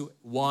into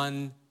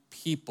one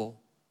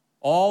people.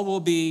 All will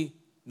be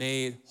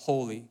made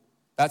holy.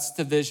 That's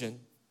the vision.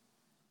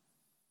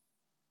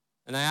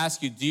 And I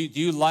ask you, do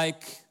you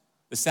like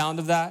the sound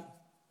of that?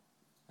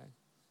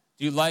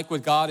 Do you like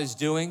what God is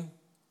doing?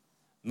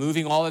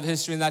 Moving all of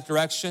history in that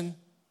direction?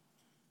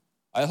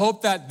 I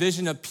hope that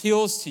vision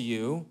appeals to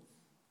you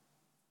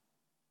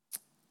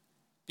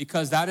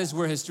because that is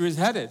where history is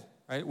headed,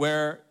 right?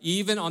 Where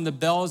even on the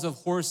bells of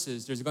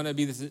horses, there's going to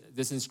be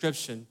this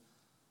inscription,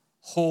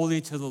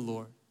 holy to the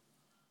Lord.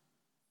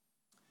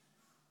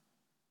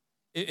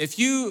 If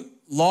you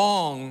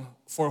long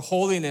for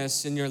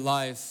holiness in your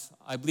life,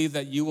 I believe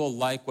that you will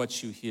like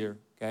what you hear,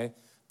 okay?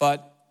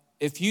 But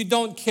if you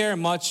don't care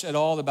much at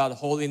all about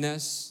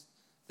holiness,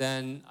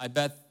 then I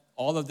bet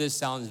all of this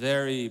sounds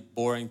very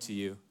boring to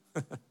you.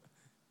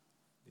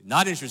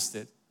 Not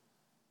interested.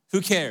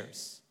 Who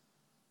cares?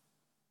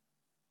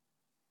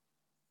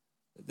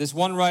 This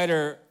one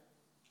writer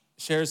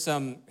shares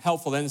some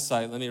helpful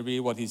insight. Let me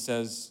read what he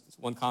says. It's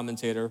one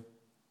commentator.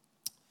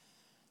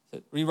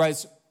 He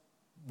writes,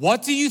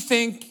 what do you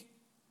think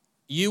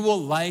you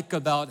will like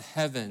about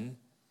heaven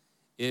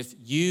if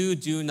you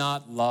do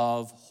not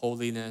love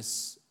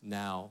holiness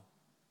now?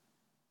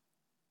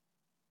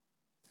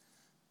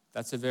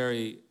 That's a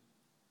very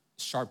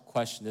sharp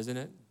question, isn't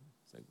it?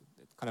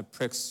 It kind of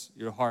pricks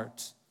your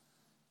heart.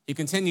 He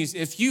continues,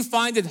 if you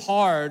find it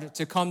hard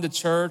to come to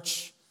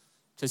church,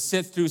 to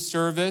sit through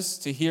service,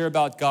 to hear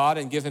about God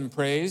and give him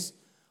praise,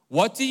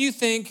 what do you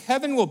think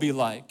heaven will be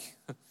like?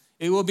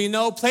 It will be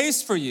no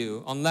place for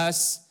you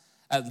unless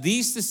at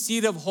least the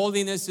seed of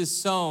holiness is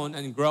sown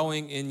and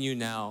growing in you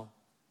now.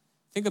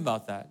 Think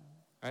about that,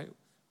 right?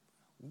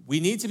 We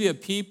need to be a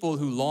people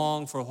who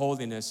long for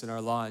holiness in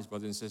our lives,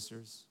 brothers and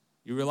sisters.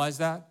 You realize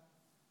that?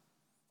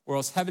 Or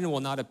else heaven will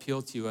not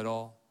appeal to you at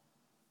all.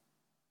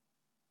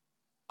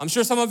 I'm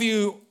sure some of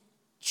you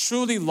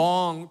truly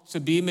long to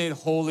be made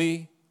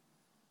holy,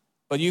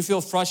 but you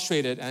feel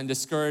frustrated and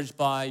discouraged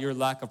by your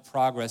lack of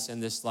progress in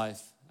this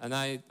life. And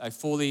I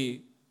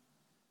fully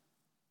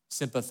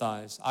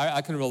sympathize.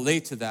 I can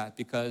relate to that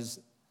because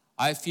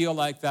I feel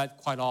like that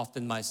quite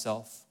often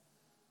myself.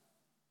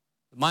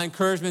 My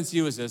encouragement to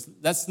you is this: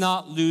 let's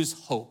not lose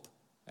hope.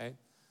 Okay?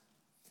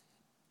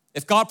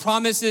 If God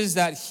promises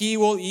that he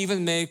will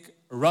even make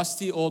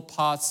rusty old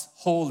pots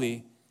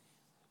holy,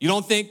 you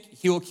don't think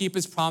he will keep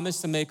his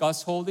promise to make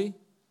us holy?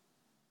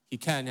 He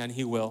can and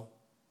he will.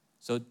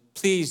 So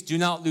please do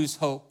not lose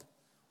hope.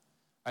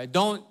 All right?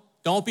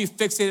 Don't be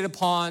fixated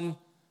upon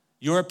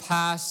your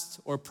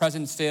past or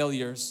present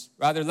failures.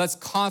 Rather, let's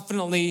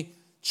confidently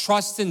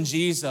trust in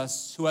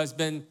Jesus, who has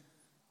been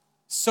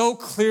so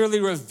clearly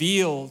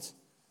revealed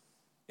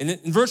in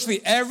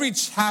virtually every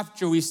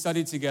chapter we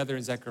studied together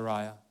in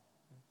Zechariah.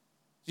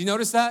 Did you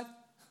notice that?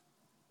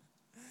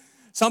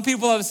 Some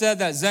people have said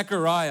that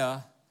Zechariah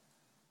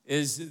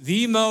is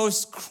the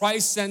most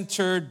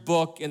Christ-centered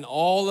book in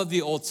all of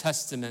the Old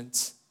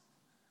Testament.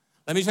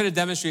 Let me try to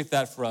demonstrate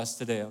that for us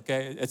today,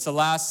 okay? It's the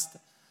last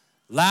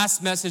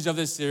message of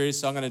this series,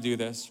 so I'm going to do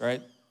this,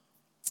 right?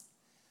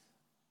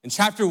 In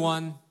chapter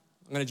 1,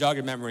 I'm going to jog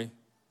your memory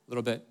a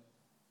little bit.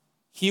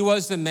 He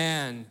was the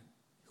man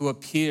who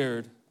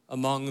appeared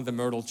among the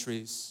myrtle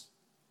trees.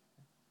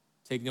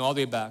 Taking you all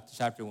the way back to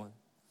chapter 1.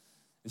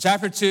 In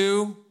chapter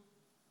 2,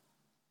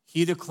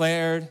 he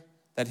declared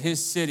that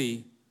his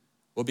city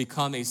will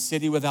become a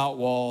city without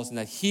walls and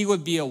that he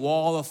would be a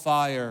wall of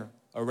fire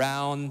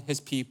around his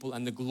people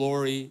and the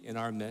glory in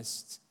our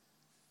midst.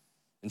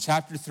 In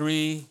chapter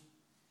 3,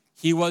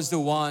 he was the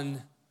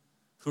one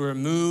who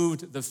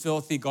removed the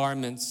filthy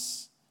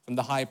garments from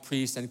the high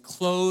priest and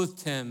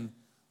clothed him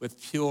with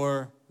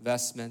pure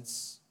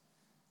vestments.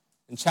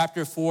 In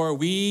chapter 4,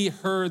 we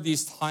heard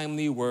these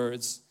timely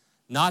words,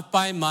 not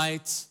by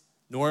might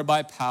nor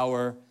by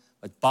power,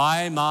 but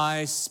by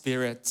my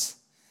Spirit.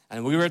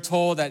 And we were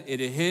told that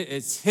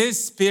it's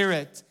his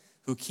Spirit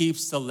who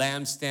keeps the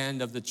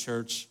lampstand of the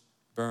church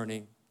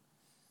burning.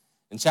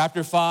 In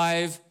chapter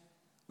 5,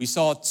 we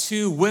saw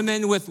 2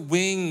 women with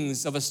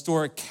wings of a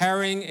stork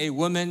carrying a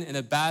woman in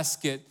a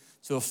basket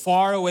to a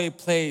faraway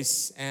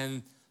place.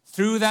 And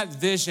through that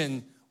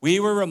vision, we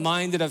were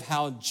reminded of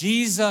how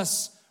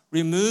Jesus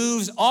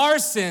removes our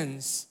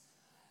sins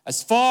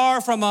as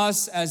far from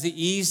us as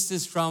the east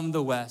is from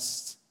the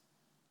west.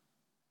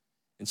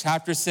 In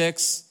chapter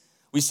 6,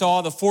 we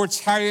saw the 4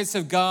 chariots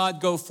of God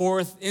go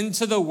forth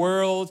into the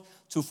world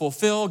to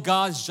fulfill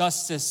God's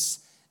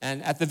justice.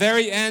 And at the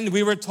very end,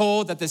 we were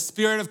told that the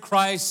Spirit of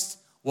Christ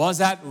was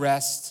at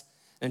rest.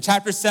 In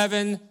chapter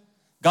 7,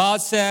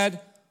 God said,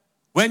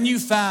 when you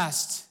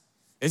fast,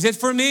 is it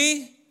for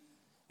me?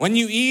 When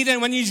you eat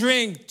and when you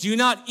drink, do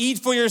not eat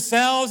for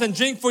yourselves and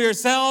drink for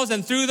yourselves.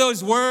 And through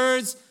those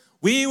words,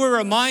 we were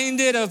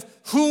reminded of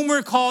whom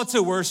we're called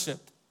to worship.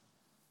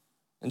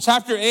 In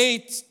chapter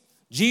 8,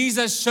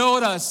 Jesus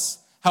showed us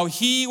how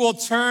he will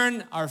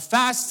turn our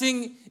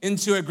fasting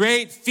into a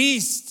great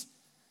feast.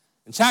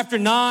 In chapter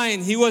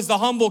 9, he was the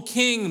humble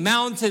king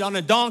mounted on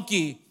a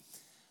donkey.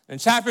 In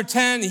chapter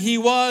 10, he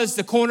was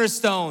the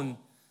cornerstone.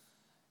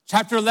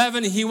 Chapter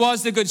 11, he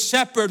was the good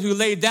shepherd who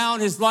laid down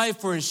his life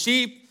for his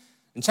sheep.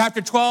 In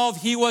chapter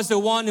 12, he was the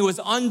one who was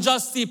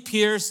unjustly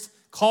pierced,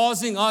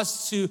 causing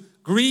us to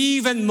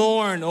grieve and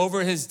mourn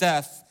over his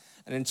death.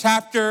 And in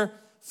chapter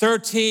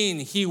 13,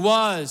 he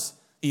was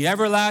the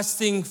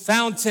everlasting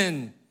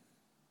fountain.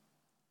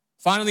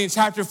 Finally, in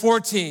chapter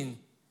 14,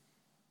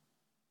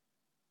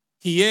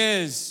 he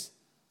is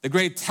the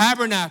great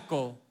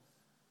tabernacle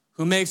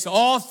who makes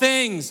all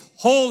things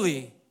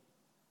holy.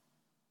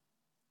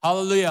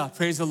 Hallelujah.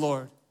 Praise the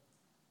Lord.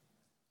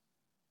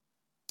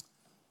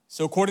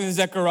 So according to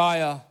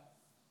Zechariah,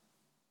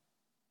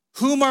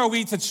 whom are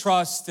we to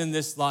trust in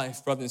this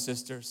life, brothers and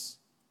sisters?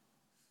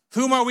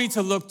 Whom are we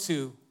to look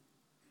to?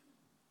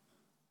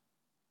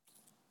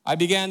 I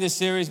began this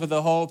series with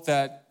the hope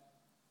that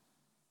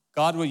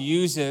God will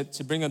use it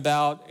to bring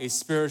about a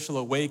spiritual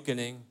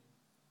awakening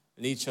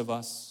in each of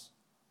us.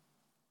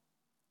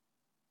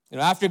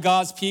 After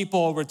God's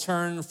people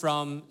returned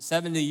from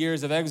 70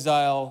 years of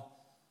exile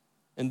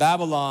in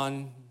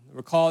Babylon,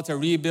 were called to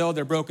rebuild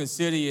their broken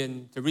city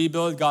and to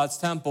rebuild God's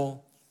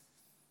temple,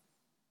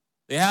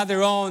 they had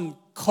their own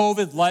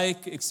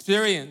COVID-like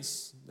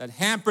experience that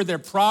hampered their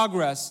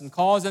progress and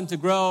caused them to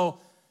grow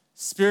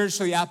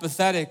spiritually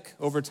apathetic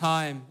over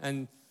time.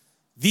 And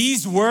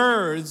these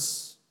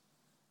words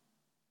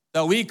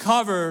that we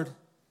covered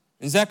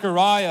in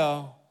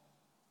Zechariah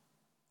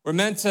were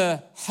meant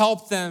to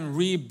help them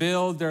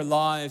rebuild their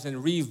lives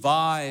and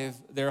revive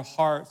their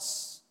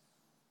hearts.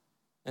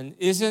 And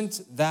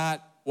isn't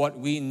that what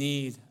we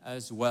need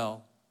as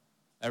well?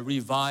 A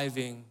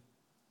reviving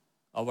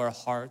of our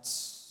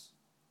hearts,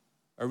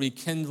 a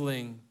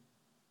rekindling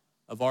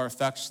of our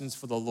affections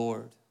for the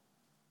Lord.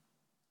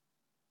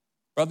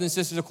 Brothers and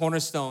sisters of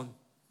Cornerstone,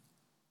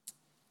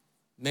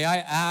 may I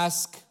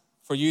ask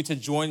for you to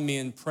join me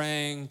in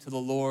praying to the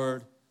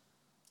Lord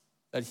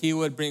that he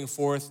would bring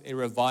forth a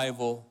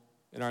revival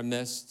in our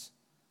midst.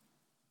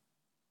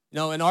 You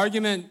know, an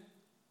argument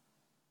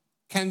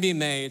can be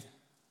made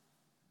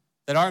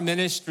that our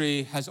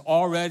ministry has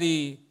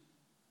already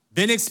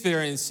been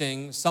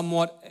experiencing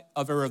somewhat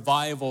of a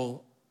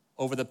revival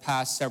over the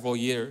past several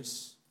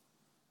years,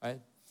 right?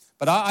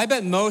 But I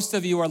bet most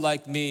of you are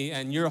like me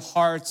and your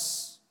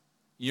hearts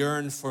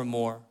yearn for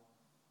more.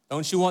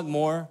 Don't you want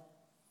more?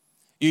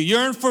 You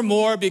yearn for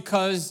more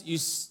because you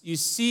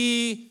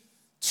see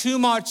too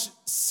much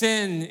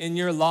sin in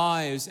your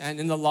lives and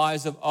in the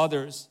lives of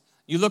others.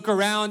 You look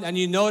around and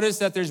you notice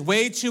that there's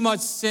way too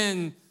much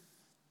sin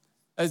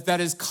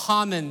that is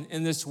common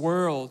in this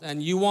world,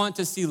 and you want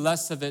to see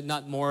less of it,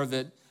 not more of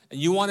it. And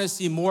you want to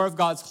see more of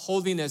God's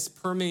holiness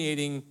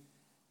permeating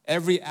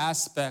every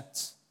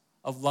aspect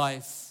of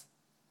life.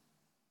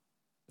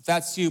 If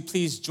that's you,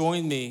 please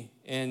join me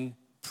in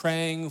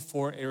praying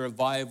for a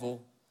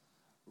revival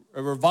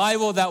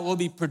that will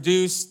be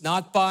produced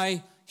not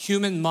by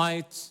human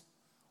might,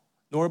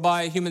 nor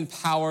by human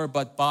power,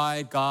 but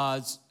by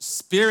God's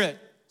Spirit.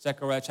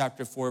 Zechariah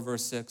chapter 4,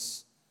 verse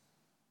 6.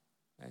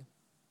 Okay.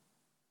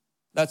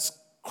 Let's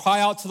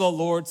cry out to the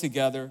Lord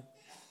together.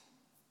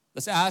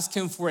 Let's ask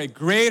him for a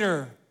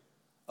greater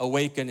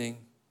awakening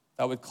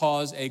that would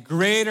cause a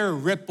greater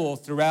ripple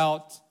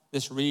throughout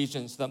this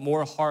region so that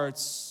more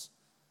hearts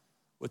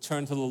would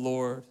turn to the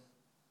Lord.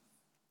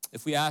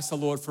 If we ask the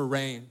Lord for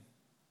rain,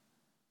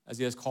 as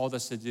he has called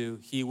us to do,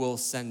 he will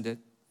send it.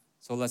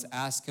 So let's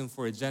ask him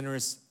for a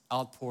generous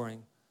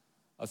outpouring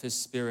of his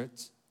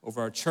Spirit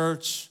over our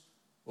church,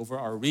 over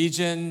our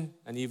region,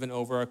 and even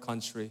over our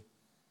country.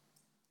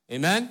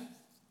 Amen?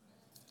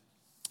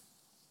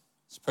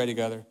 Let's pray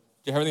together.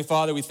 Dear Heavenly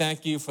Father, we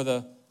thank you for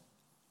the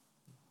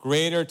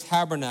greater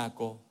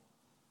tabernacle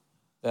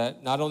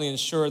that not only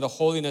ensure the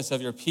holiness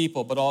of your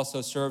people, but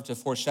also serve to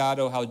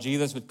foreshadow how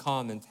Jesus would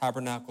come and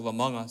tabernacle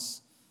among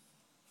us.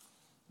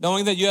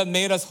 Knowing that you have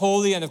made us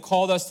holy and have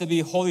called us to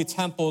be holy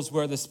temples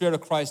where the Spirit of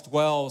Christ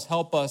dwells,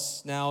 help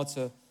us now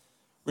to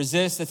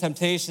resist the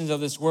temptations of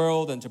this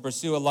world and to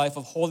pursue a life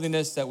of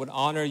holiness that would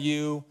honor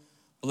you,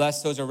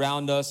 bless those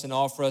around us, and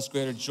offer us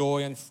greater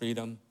joy and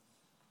freedom.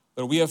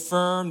 But we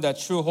affirm that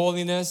true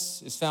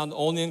holiness is found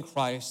only in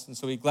Christ, and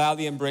so we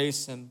gladly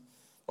embrace him.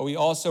 But we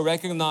also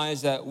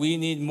recognize that we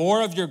need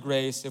more of your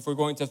grace if we're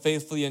going to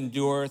faithfully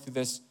endure through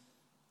this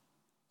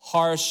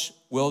harsh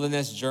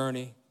wilderness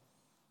journey.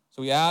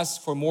 So we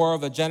ask for more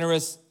of a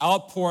generous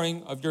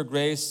outpouring of your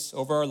grace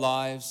over our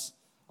lives,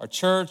 our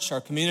church,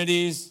 our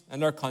communities,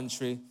 and our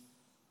country,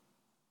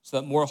 so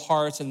that more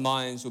hearts and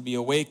minds will be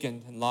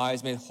awakened and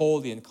lives made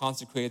holy and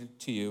consecrated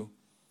to you.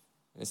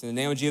 And it's in the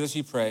name of Jesus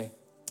we pray.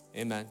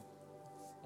 Amen.